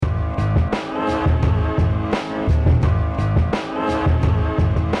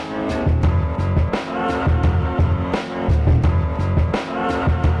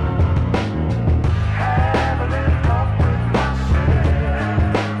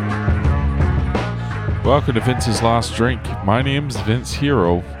Welcome to Vince's Last Drink. My name's Vince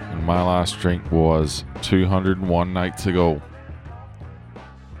Hero, and my last drink was 201 nights ago.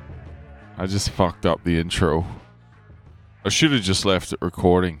 I just fucked up the intro. I should have just left it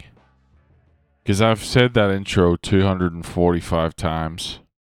recording, because I've said that intro 245 times,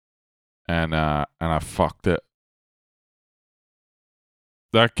 and I fucked it.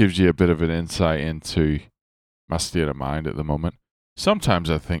 That gives you a bit of an insight into my state of mind at the moment. Sometimes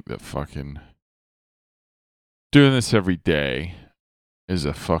I think that fucking doing this every day is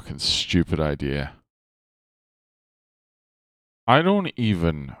a fucking stupid idea. I don't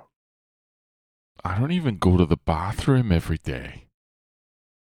even go to the bathroom every day.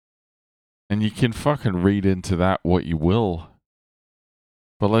 And you can fucking read into that what you will.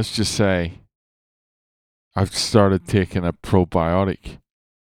 But let's just say I've started taking a probiotic.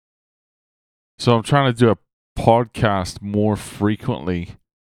 So I'm trying to do a podcast more frequently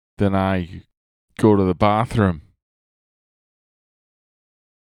than I go to the bathroom.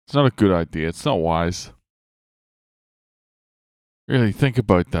 It's not a good idea. It's not wise. Really think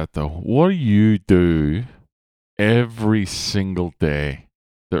about that though. What do you do every single day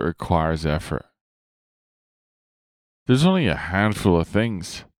that requires effort? There's only a handful of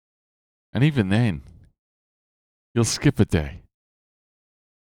things. And even then, you'll skip a day.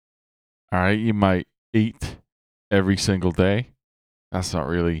 Alright, you might eat every single day. That's not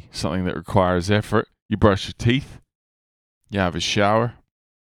really something that requires effort. You brush your teeth. You have a shower.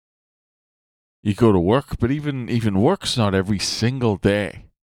 You go to work, but even work's not every single day.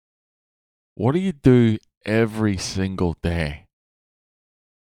 What do you do every single day?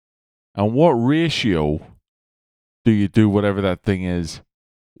 And what ratio do you do whatever that thing is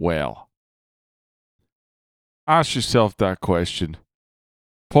well? Ask yourself that question.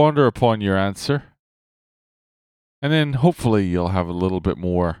 Ponder upon your answer. And then hopefully you'll have a little bit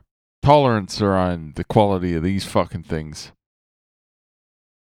more tolerance around the quality of these fucking things.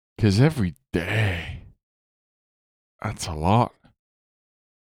 Because every day, that's a lot.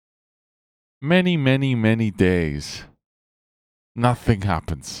 Many, many, many days, nothing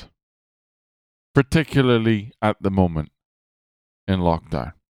happens. Particularly at the moment in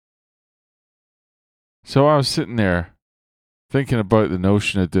lockdown. So I was sitting there thinking about the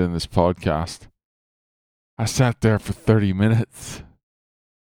notion of doing this podcast. I sat there for 30 minutes.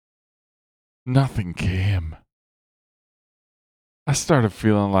 Nothing came. I started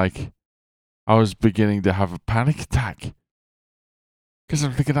feeling like I was beginning to have a panic attack. Because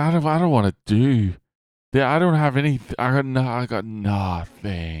I'm thinking, I don't want to do. I don't have anything. I got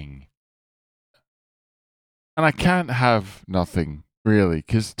nothing. And I can't have nothing, really,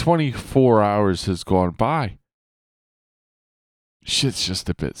 because 24 hours has gone by. Shit's just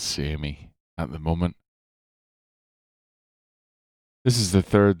a bit samey at the moment. This is the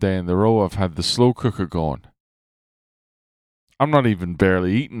third day in a row I've had the slow cooker going. I'm not even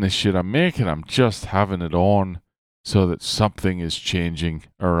barely eating the shit I'm making. I'm just having it on so that something is changing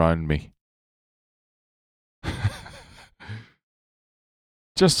around me.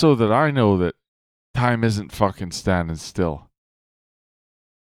 Just so that I know that time isn't fucking standing still.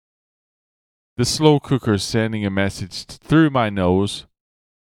 The slow cooker is sending a message through my nose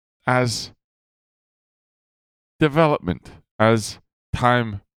as development, as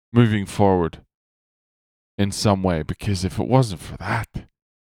time moving forward in some way, because if it wasn't for that,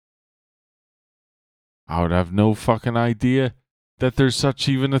 I would have no fucking idea that there's such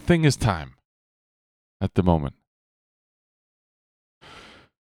even a thing as time at the moment.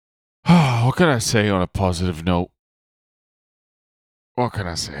 What can I say on a positive note? What can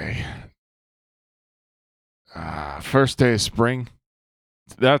I say? First day of spring.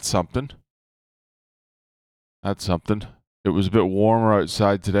 That's something. That's something. It was a bit warmer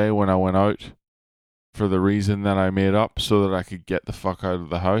outside today when I went out for the reason that I made up so that I could get the fuck out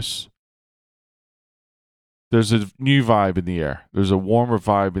of the house. There's a new vibe in the air. There's a warmer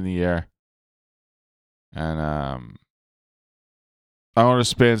vibe in the air. And I want to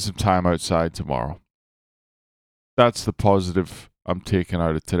spend some time outside tomorrow. That's the positive I'm taking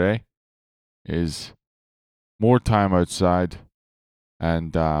out of today, is more time outside.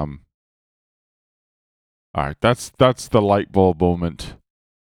 And all right, that's the light bulb moment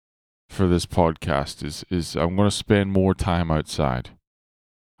for this podcast is I'm going to spend more time outside.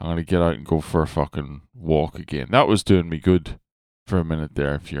 I'm going to get out and go for a fucking walk again. That was doing me good for a minute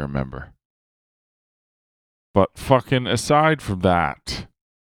there, if you remember. But fucking aside from that,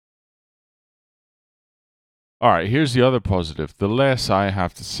 all right, here's the other positive. The less I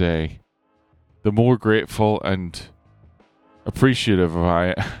have to say, the more grateful and appreciative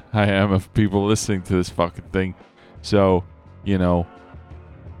I am of people listening to this fucking thing. So,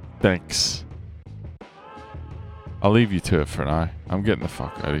 thanks. I'll leave you to it for now. I'm getting the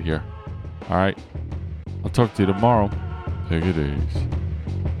fuck out of here. Alright? I'll talk to you tomorrow. Take it easy.